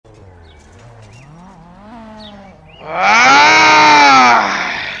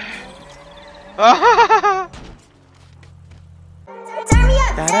Ah! Ah!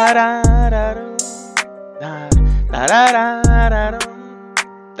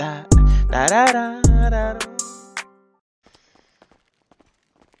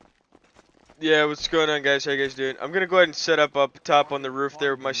 Yeah, what's going on, guys? How you guys doing? I'm gonna go ahead and set up top on the roof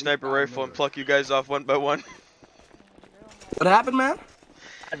there with my sniper rifle and pluck you guys off one by one. What happened, man?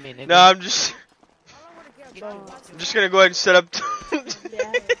 No, I'm just gonna go ahead and set up.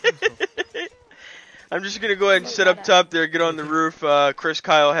 I'm just gonna go ahead and set up top there, get on the roof. Chris,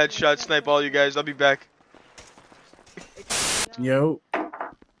 Kyle, headshot, snipe all you guys. I'll be back. Yo.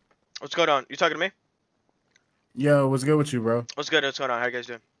 What's going on? You talking to me? Yo, what's good with you, bro? What's good? What's going on? How you guys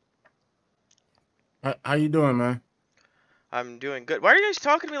doing? How you doing, man? I'm doing good. Why are you guys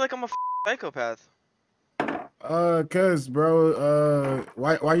talking to me like I'm a psychopath? Cause bro,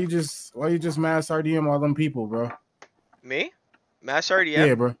 why you just mass RDM all them people, bro? Me? Mass RDM?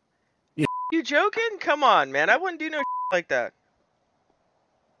 Yeah, bro. Yeah. You joking? Come on, man. I wouldn't do no like that.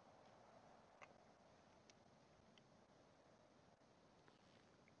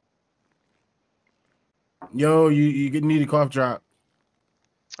 Yo, you need a cough drop.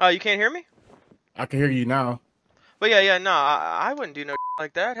 Oh, you can't hear me? I can hear you now. But yeah, no, I wouldn't do no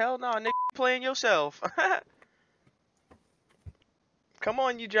like that. Hell no, Nick, playing yourself. Come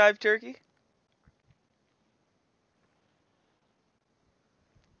on, you jive turkey.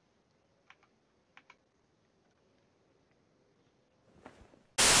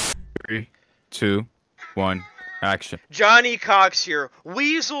 Three, two, one, action. Johnny Cox here,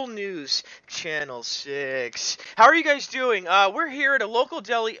 Weasel News, Channel 6. How are you guys doing? We're here at a local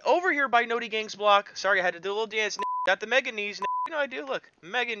deli over here by Noti Gang's block. Sorry, I had to do a little dance. Got the mega knees. You know I do. Look,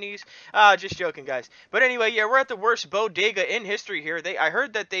 mega knees. Just joking, guys. But anyway, yeah, we're at the worst bodega in history here. I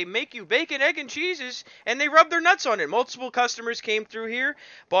heard that they make you bacon, egg, and cheeses, and they rub their nuts on it. Multiple customers came through here,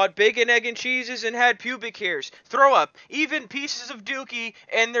 bought bacon, egg, and cheeses, and had pubic hairs, throw up, even pieces of dookie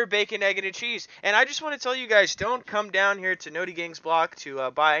in their bacon, egg, and cheese. And I just want to tell you guys, don't come down here to Noti Gang's block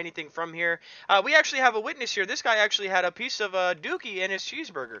to buy anything from here. We actually have a witness here. This guy actually had a piece of dookie in his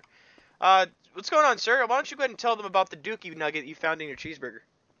cheeseburger. What's going on, sir? Why don't you go ahead and tell them about the dookie nugget you found in your cheeseburger?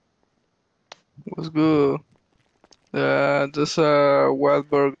 What's good? Just a wild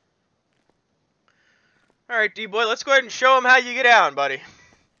burger. Alright, D-boy, let's go ahead and show them how you get down, buddy.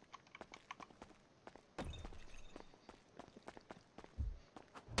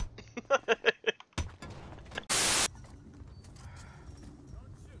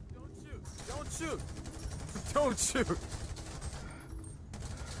 Don't shoot! Don't shoot!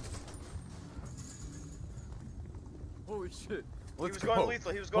 Holy shit. Let's He was going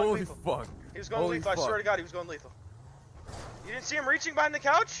lethal. He was going lethal. Fuck. He was going lethal. I swear to God, he was going lethal. You didn't see him reaching behind the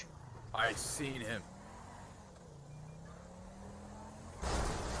couch? I seen him.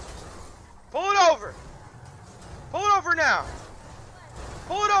 Pull it over! Pull it over now!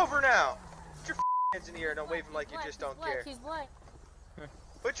 Pull it over now! Put your hands in the air and don't wave them like you just don't care. He's black.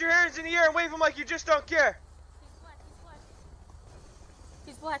 Put your hands in the air and wave them like you just don't care.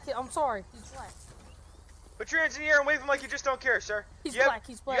 He's black. I'm sorry. He's black. Put your hands in the air and wave them like you just don't care, sir. He's black.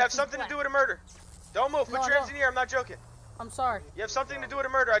 He's black. You have something to do with a murder. Don't move. Put your hands in the air. I'm not joking. I'm sorry. You have something to do with a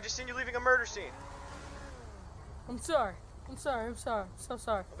murder. I just seen you leaving a murder scene. I'm sorry. I'm sorry. I'm sorry. I'm so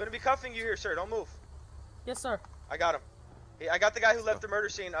sorry. I'm gonna be cuffing you here, sir. Don't move. Yes, sir. I got him. I got the guy who left the murder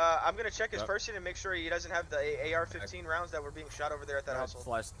scene. I'm gonna check his person and make sure he doesn't have the AR-15 rounds that were being shot over there at that household.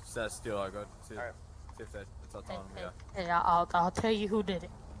 Flash says still. I go see. Alright. See if that's all telling him. Hey, I'll tell you who did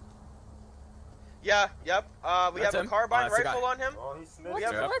it. Yeah, yep. We That's have a him? carbine That's the rifle guy. on him.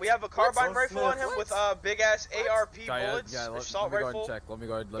 What? We have a carbine What? rifle on him with big ass ARP bullets, Let assault me go rifle. ahead and check. Let me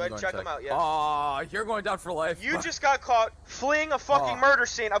go ahead Go ahead and and check him out. Yeah. Oh, you're going down for life. You just got caught fleeing a fucking murder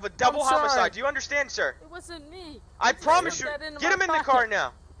scene of a double I'm sorry. homicide. Do you understand, sir? It wasn't me. I promise you. Get him in the car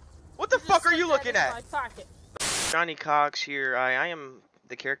now. What the fuck are you looking at? Johnny Cox here. I am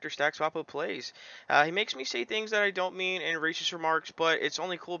the character Stackswopo plays. He makes me say things that I don't mean and racist remarks, but it's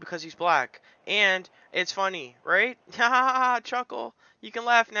only cool because he's black. And it's funny, right? Ha ha ha, chuckle. You can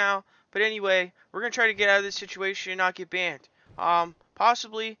laugh now. But anyway, we're going to try to get out of this situation and not get banned.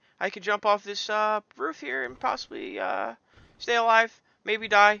 Possibly, I could jump off this roof here and possibly stay alive. Maybe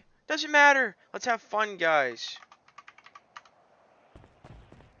die. Doesn't matter. Let's have fun, guys.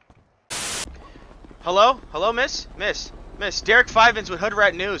 Hello? Hello, miss? Miss, Derek Fivens with Hood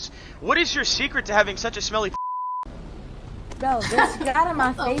Rat News. What is your secret to having such a smelly Bro, this guy in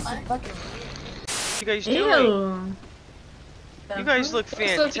my face is fucking... you guys doing? You guys look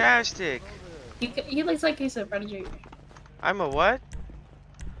fantastic. He looks like he's a predator. I'm a what?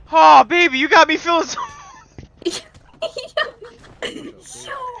 Oh, baby, you got me feeling so...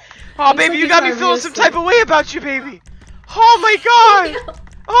 Oh, baby, you got me feeling some type of way about you, baby. Oh my god.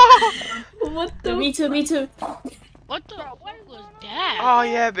 Oh. What the? Me too, me too. What the? What was that? Oh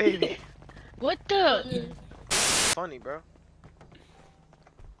yeah, baby. What the? Funny, bro.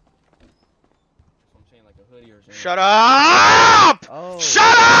 Shut up! Oh,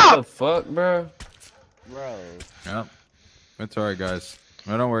 Shut up! What the fuck, bro? Yep. It's alright, guys.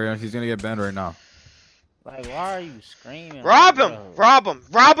 No, don't worry. He's gonna get banned right now. Like, why are you screaming? Rob like, him! bro? Rob him!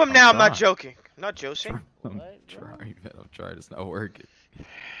 Rob him now! I'm not trying. joking. I'm not joking. I'm trying, man. I'm trying. It's not working.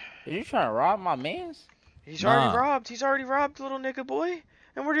 Are you trying to rob my mans? He's already robbed. He's already robbed, little nigga boy.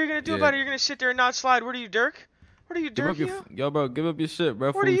 And what are you gonna do Yeah. about it? You're gonna sit there and not slide. What are you, Dirk? What are you, Give Dirk? up your, yo, bro, give up your shit, bro.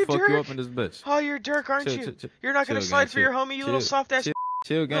 Before What are we you, fuck you Dirk? up in this bitch. Oh, you're Dirk, aren't Chill, you? chill, chill. You're not gonna Chill, slide gang, for your chill. homie, you little soft ass.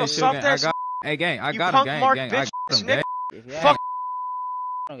 Chill, gang. Little Chill, soft gang. ass. Hey, gang. I You got him, punk gang. mark Gang. bitch I got ass him, nigga. gang. Fuck.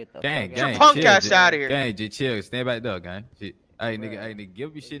 Gang, Get your gang. punk chill, ass just- outta here. Gang, just chill. Stand back there, gang. Shit. Hey, nigga,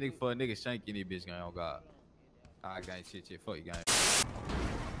 give me shit, nigga, for a nigga shank you in this bitch, gang. Oh, God. Alright, gang, shit. Fuck you, gang.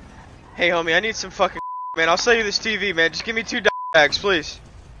 Hey, homie, I need some fucking man. I'll sell you this TV, man. Just give me 2 bags, please.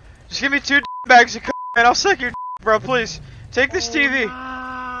 Just give me 2 bags of man. I'll suck your bro, please. Take this TV.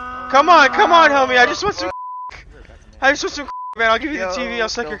 Come on, homie. I just want some man. I'll give you the TV. I'll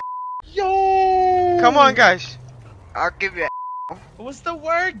suck your Yo! Come on, guys. I'll give you What's the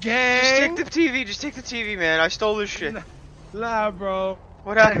word, Just gang? take the TV. Just take the TV, man. I stole this shit. Nah, bro.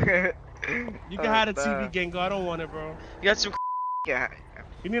 What happened? You can have the TV, gang. I don't want it, bro. You got some Yeah.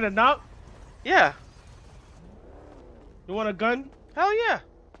 You need a knock? Yeah. You want a gun? Hell yeah.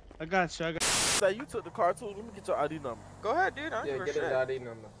 I got you. Say you took the car too. Let me get your ID number. Go ahead, dude. I don't Yeah, give a get shit. his ID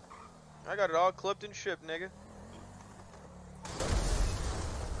number. I got it all clipped and shipped, nigga.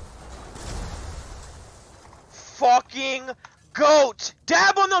 Fucking goat!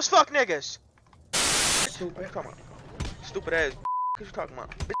 Dab on those fuck niggas! Stupid. Come on. Stupid ass. What you talking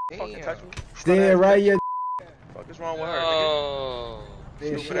about? Bitch, fucking touch me. Stay right here. Fuck is wrong with her, nigga? Yeah,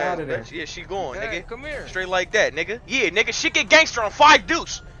 Stupid she ass out of there. bitch. Yeah, she going, nigga. Come here. Straight like that, nigga. Yeah, nigga. Shit get gangster on 5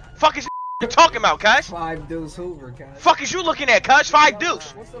 deuce. Fuck is you talking about, cuz? 5 deuce Hoover, cuz. Fuck is you looking at, cuz? 5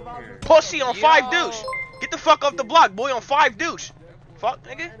 deuce. Pussy on 5 deuce. Get the fuck off the block, boy, on 5 deuce. Fuck,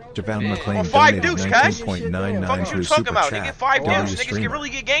 nigga. Japan McLean On 5 donated deuce, cuz. 19.99 Fuck is to you a talking super about, chat. nigga? 5 Follow deuce. the Niggas can streamer. really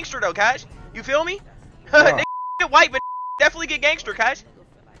get gangster, though, cuz. You feel me? Nigga get white, but definitely get gangster, cuz.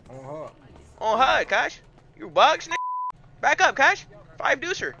 On HUD, cuz. You bugs, nigga. Back up, cuz. 5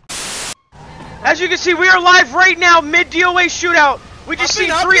 deucer. As you can see, we are live right now, mid-DOA shootout. We just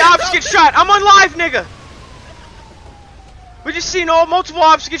seen 3 ops get shot. I'm on live, nigga. We just seen multiple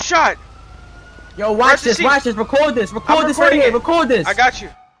ops get shot. Yo, watch this, record this, record this right here, record this. I got you.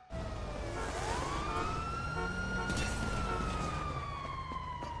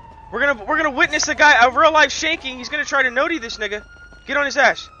 We're gonna witness a guy, a real life shanking. He's gonna try to noti this nigga. Get on his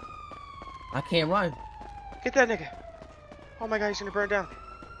ass. I can't run. Get that nigga. Oh my god, he's gonna burn down.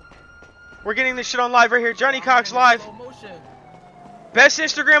 We're getting this shit on live right here. Johnny Cox live. Best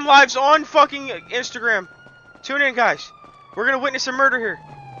Instagram lives on fucking Instagram. Tune in, guys. We're gonna witness a murder here.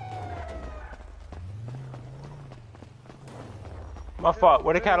 My fault.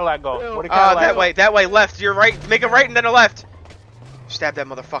 Where the Cadillac go? Where the Cadillac That way, left. You're right. Make a right and then a left. Stab that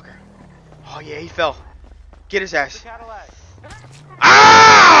motherfucker. Oh yeah, he fell. Get his ass.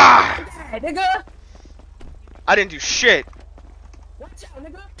 Ah! Hey, nigga. I didn't do shit. Watch out,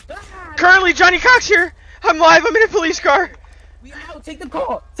 nigga. Currently, Johnny Cox here. I'm live. I'm in a police car. We out. Take the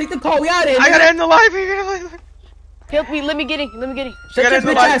call. Take the call. We out of here. I gotta end the live. Help me. Let me get in. Let me get in. Shut your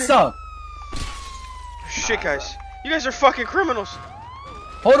bitch ass up. Shit, guys. You guys are fucking criminals.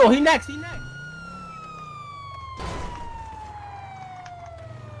 Hold on. He next. He next.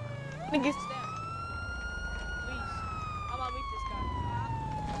 Let me get stabbed. Please. How about meet this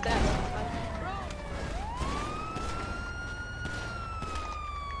guy? Stab.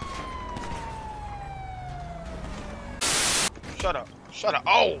 Shut up. Shut up.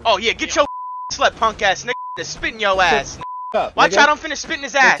 Oh yeah. Get your slut punk ass nigga to spit in your ass. Watch out. I'm finna spit in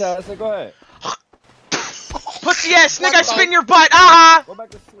his ass. Go ahead. Pussy ass nigga. I spit in your butt. Uh-huh. Go back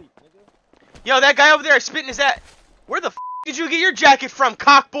to sleep, nigga. Yo, that guy over there, I spit in his ass. Where the f did you get your jacket from,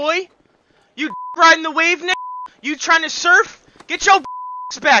 cock boy? You riding the wave, nigga? You trying to surf? Get your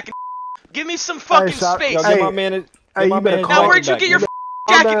back and give me some fucking space. Yo, get my man. Hey, you better Now, where'd you get your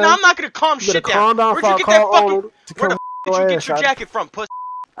jacket? No, I'm not gonna calm shit down. Where'd you get that fucking? Where the f did you get your jacket from, pussy?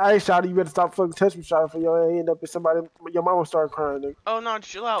 Hey, Shotty, you better stop fucking touching me, Shotty, for your end up with somebody. Your mama start crying, nigga. Oh no,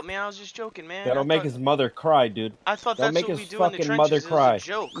 chill out, man. I was just joking, man. Yeah, don't make his mother cry, dude. I thought Don't that's make what we his do in the fucking trenches. mother It was cry. a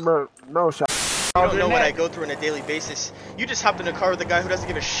joke. Bro, no, Shotty. You don't know what I go through on a daily basis. You just hopped in a car with a guy who doesn't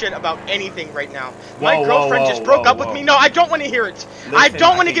give a shit about anything right now. My girlfriend just broke up with me. No, I don't want to hear it. I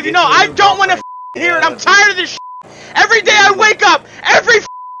don't want to give you. No, I don't want to hear it. I'm tired of this shit. Every day I wake up. Every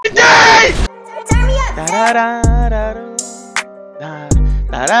day. Da da da da da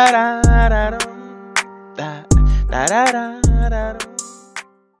da da da da da da da da da.